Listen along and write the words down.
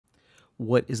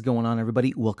What is going on,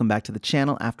 everybody? Welcome back to the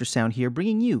channel. Aftersound here,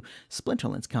 bringing you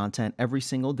Splinterlands content every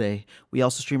single day. We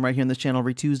also stream right here on this channel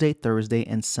every Tuesday, Thursday,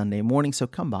 and Sunday morning, so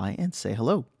come by and say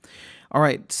hello. All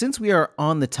right, since we are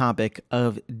on the topic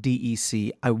of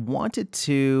DEC, I wanted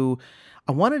to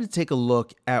take a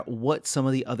look at what some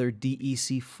of the other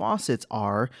DEC faucets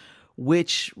are,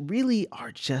 which really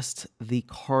are just the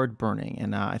card burning.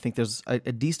 And I think there's a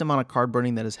decent amount of card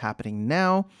burning that is happening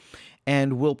now,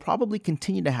 and will probably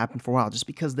continue to happen for a while just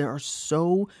because there are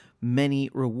so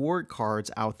many reward cards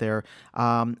out there,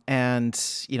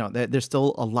 and you know there's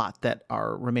still a lot that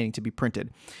are remaining to be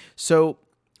printed. So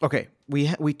okay,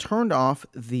 we turned off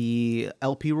the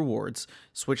LP rewards,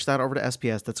 switched that over to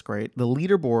SPS. That's great. The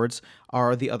leaderboards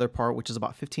are the other part, which is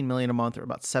about 15 million a month or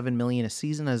about 7 million a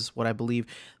season is what I believe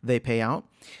they pay out.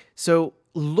 So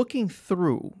looking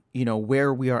through, you know,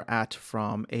 where we are at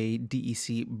from a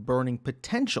DEC burning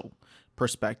potential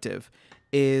perspective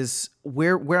is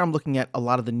where I'm looking at a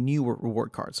lot of the newer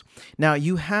reward cards. Now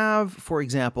you have, for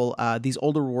example, these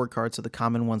older reward cards, so the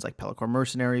common ones like Pelacor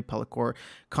Mercenary, Pelacor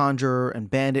Conjurer,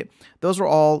 and Bandit. Those are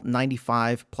all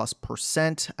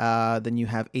 95+%. Then you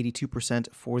have 82%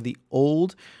 for the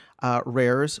old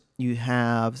rares. You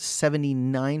have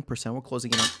 79%. We're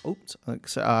closing in on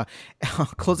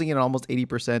closing in on almost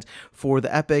 80% for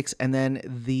the epics, and then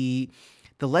the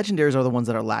legendaries are the ones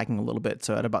that are lagging a little bit,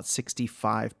 so at about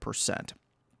 65%.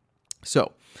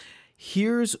 So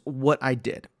here's what I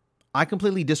did. I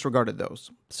completely disregarded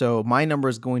those. So my number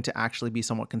is going to actually be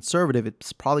somewhat conservative.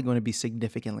 It's probably going to be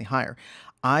significantly higher.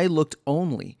 I looked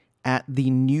only at the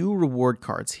new reward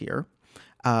cards here.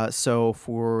 So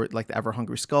for like the Ever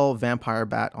Hungry Skull, Vampire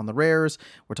Bat on the rares,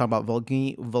 we're talking about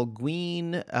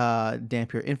Volguin,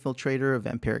 Dampier Infiltrator,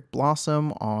 Vampiric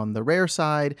Blossom on the rare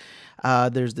side.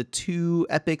 There's the 2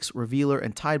 epics, Revealer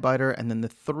and Tidebiter, and then the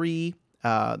three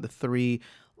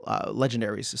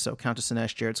legendaries. So Countess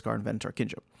Sinesh, Jared Scar, and Venator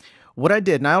Kinjo. What I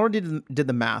did, and I already did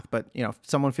the math, but you know,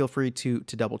 someone feel free to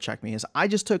double check me, is I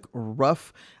just took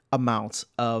rough amounts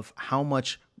of how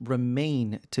much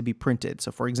remain to be printed.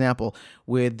 So for example,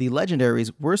 with the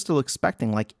legendaries, we're still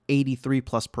expecting like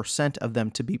 83+% of them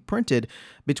to be printed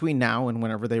between now and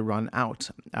whenever they run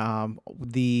out.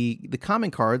 The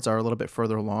common cards are a little bit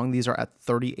further along. These are at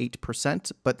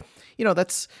 38%, but you know,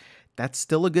 that's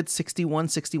still a good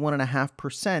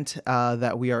 61.5%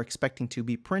 that we are expecting to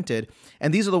be printed.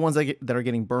 And these are the ones that are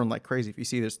getting burned like crazy. If you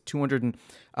see, there's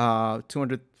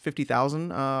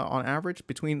 250,000 on average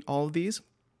between all of these.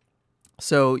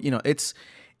 So, you know, it's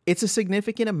a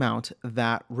significant amount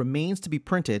that remains to be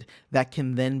printed that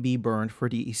can then be burned for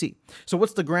DEC. So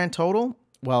what's the grand total?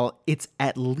 Well, it's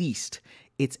at least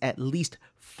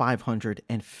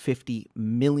 550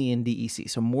 million DEC.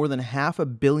 So more than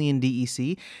 500 million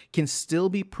DEC can still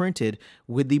be printed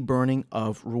with the burning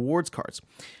of rewards cards.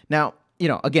 Now, you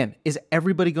know, again, is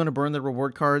everybody going to burn the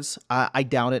reward cards? I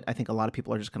doubt it. I think a lot of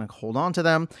people are just going to hold on to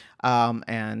them.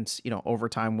 And, you know, over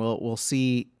time, we'll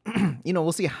see, you know,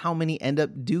 we'll see how many end up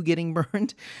getting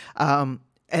burned.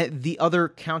 The other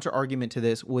counter argument to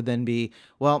this would then be,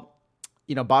 well,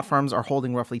 you know, bot farms are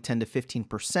holding roughly 10 to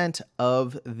 15%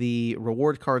 of the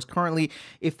reward cards currently.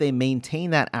 If they maintain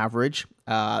that average,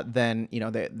 then, you know,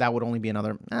 that would only be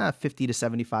another 50 to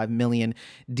 75 million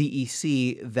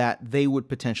DEC that they would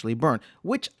potentially burn,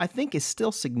 which I think is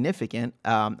still significant.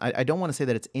 I don't want to say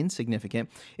that it's insignificant,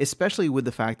 especially with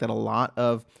the fact that a lot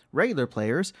of regular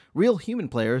players, real human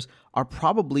players, are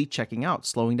probably checking out,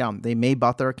 slowing down. They may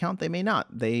bot their account, they may not.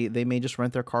 They may just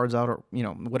rent their cards out, or, you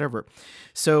know, whatever.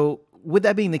 So with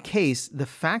that being the case, the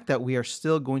fact that we are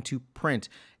still going to print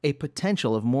a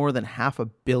potential of more than 500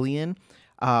 million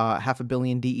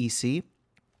DEC,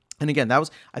 and again, that was,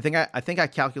 I think I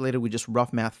calculated with just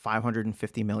rough math,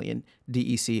 550 million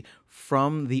DEC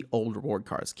from the old reward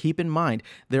cards. Keep in mind,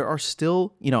 there are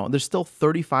still, you know, there's still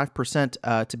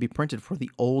 35% to be printed for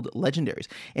the old legendaries.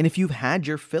 And if you've had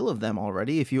your fill of them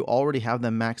already, if you already have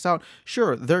them maxed out,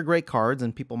 sure, they're great cards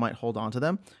and people might hold on to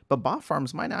them, but bot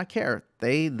farms might not care.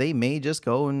 They may just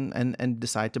go and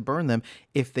decide to burn them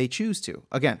if they choose to.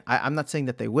 Again, I'm not saying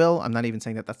that they will. I'm not even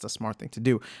saying that that's the smart thing to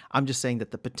do. I'm just saying that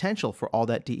the potential for all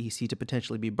that DEC to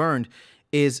potentially be burned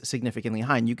is significantly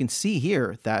high. And you can see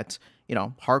here that, you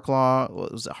know,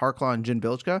 Harklaw and Jin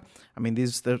Bilchka, I mean,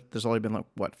 there's only been like,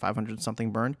 what, 500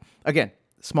 something burned? Again,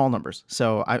 small numbers.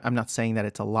 So I'm not saying that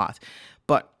it's a lot.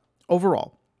 But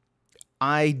overall,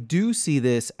 I do see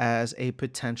this as a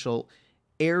potential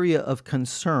area of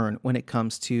concern when it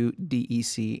comes to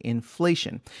DEC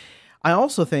inflation. I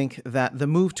also think that the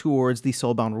move towards the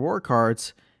Soulbound reward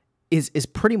cards is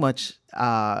pretty much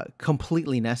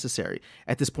completely necessary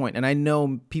at this point. And I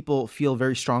know people feel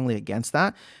very strongly against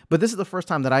that, but this is the first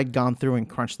time that I've gone through and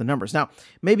crunched the numbers. Now,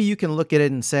 maybe you can look at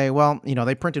it and say, well, you know,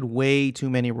 they printed way too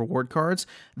many reward cards.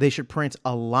 They should print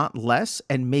a lot less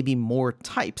and maybe more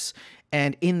types.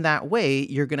 And in that way,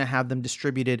 you're going to have them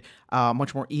distributed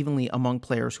much more evenly among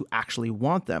players who actually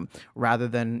want them, rather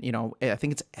than, you know, I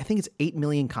think it's 8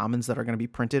 million commons that are going to be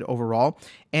printed overall.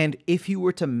 And if you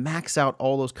were to max out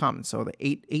all those commons, so the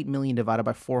 8 million divided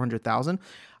by 400,000,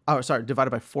 divided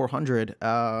by 400.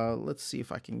 Let's see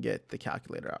if I can get the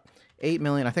calculator out. 8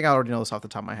 million, I think I already know this off the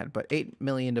top of my head, but 8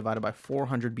 million divided by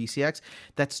 400 BCX,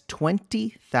 that's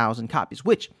 20,000 copies,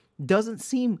 which doesn't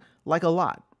seem like a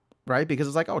lot, right? Because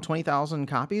it's like, oh, 20,000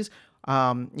 copies. You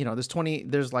know,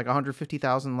 there's like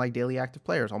 150,000 like daily active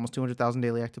players, almost 200,000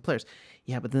 daily active players.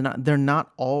 Yeah, but they're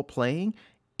not all playing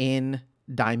in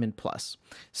Diamond Plus.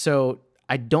 So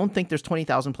I don't think there's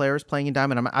 20,000 players playing in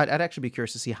Diamond. I'd actually be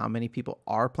curious to see how many people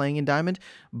are playing in Diamond.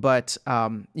 But,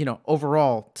 you know,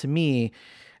 overall, to me,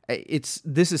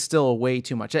 this is still way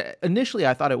too much. Initially,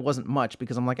 I thought it wasn't much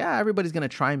because I'm like, everybody's going to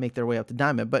try and make their way up to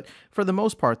Diamond. But for the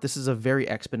most part, this is a very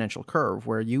exponential curve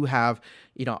where you have,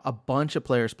 you know, a bunch of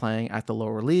players playing at the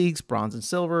lower leagues, bronze and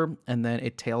silver, and then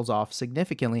it tails off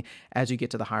significantly as you get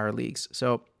to the higher leagues.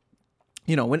 So,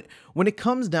 you know, when it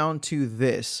comes down to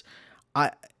this,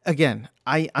 I'm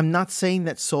not saying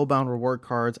that Soulbound reward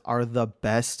cards are the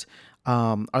best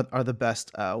are the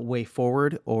best way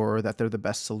forward, or that they're the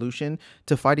best solution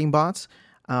to fighting bots.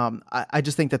 I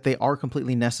just think that they are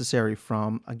completely necessary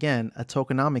from, again, a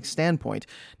tokenomics standpoint.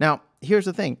 Now, here's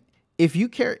the thing. If you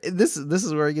care, this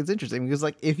is where it gets interesting, because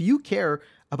like if you care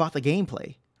about the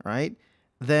gameplay, right,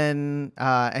 then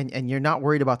and you're not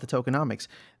worried about the tokenomics,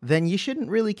 then you shouldn't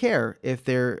really care if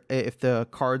the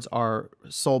cards are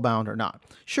soulbound or not.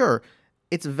 Sure,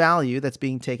 it's value that's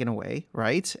being taken away,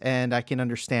 right? And I can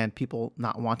understand people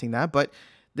not wanting that, but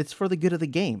it's for the good of the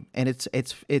game, and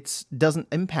it's doesn't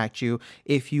impact you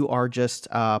if you are just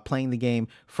playing the game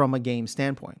from a game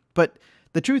standpoint. But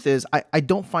the truth is, I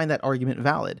don't find that argument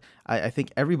valid. I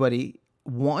think everybody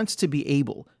wants to be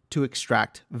able to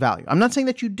extract value. I'm not saying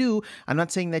that you do. I'm not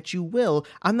saying that you will.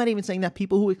 I'm not even saying that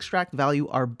people who extract value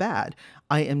are bad.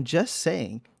 I am just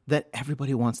saying that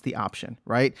everybody wants the option,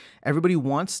 right? Everybody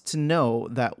wants to know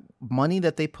that money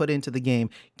that they put into the game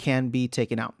can be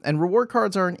taken out. And reward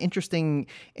cards are an interesting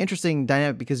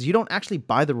dynamic, because you don't actually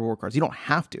buy the reward cards. You don't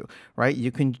have to, right?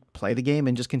 You can play the game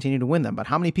and just continue to win them. But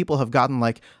how many people have gotten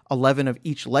like 11 of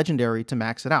each legendary to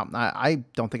max it out? I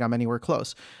don't think I'm anywhere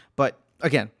close. But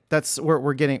again, that's where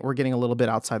we're getting a little bit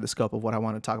outside the scope of what I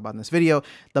want to talk about in this video.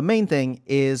 The main thing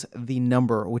is the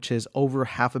number, which is over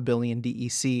 500 million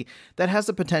DEC that has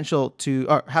the potential to,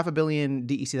 or 500 million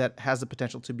DEC that has the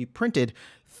potential to be printed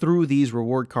through these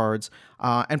reward cards,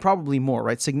 and probably more,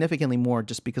 right? Significantly more,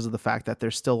 just because of the fact that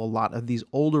there's still a lot of these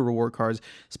older reward cards,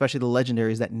 especially the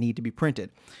legendaries, that need to be printed.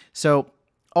 So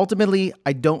ultimately,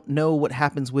 I don't know what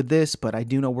happens with this, but I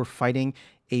do know we're fighting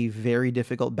a very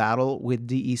difficult battle with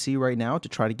DEC right now to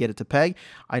try to get it to peg.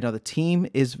 I know the team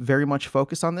is very much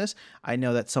focused on this. I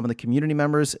know that some of the community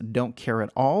members don't care at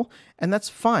all, and that's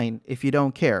fine if you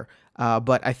don't care.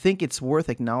 But I think it's worth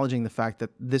acknowledging the fact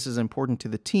that this is important to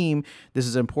the team. This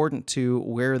is important to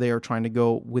where they are trying to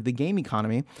go with the game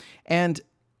economy. And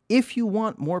if you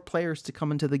want more players to come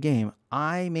into the game,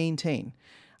 I maintain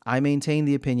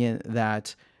the opinion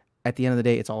that at the end of the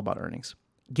day, it's all about earnings.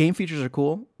 Game features are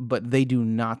cool, but they do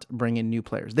not bring in new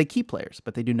players. They keep players,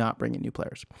 but they do not bring in new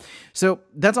players. So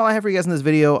that's all I have for you guys in this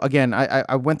video. Again,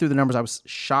 I went through the numbers. I was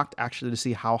shocked actually to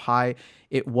see how high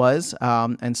it was.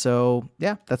 And so,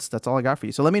 yeah, that's all I got for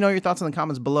you. So let me know your thoughts in the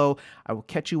comments below. I will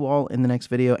catch you all in the next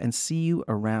video and see you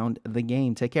around the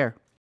game. Take care.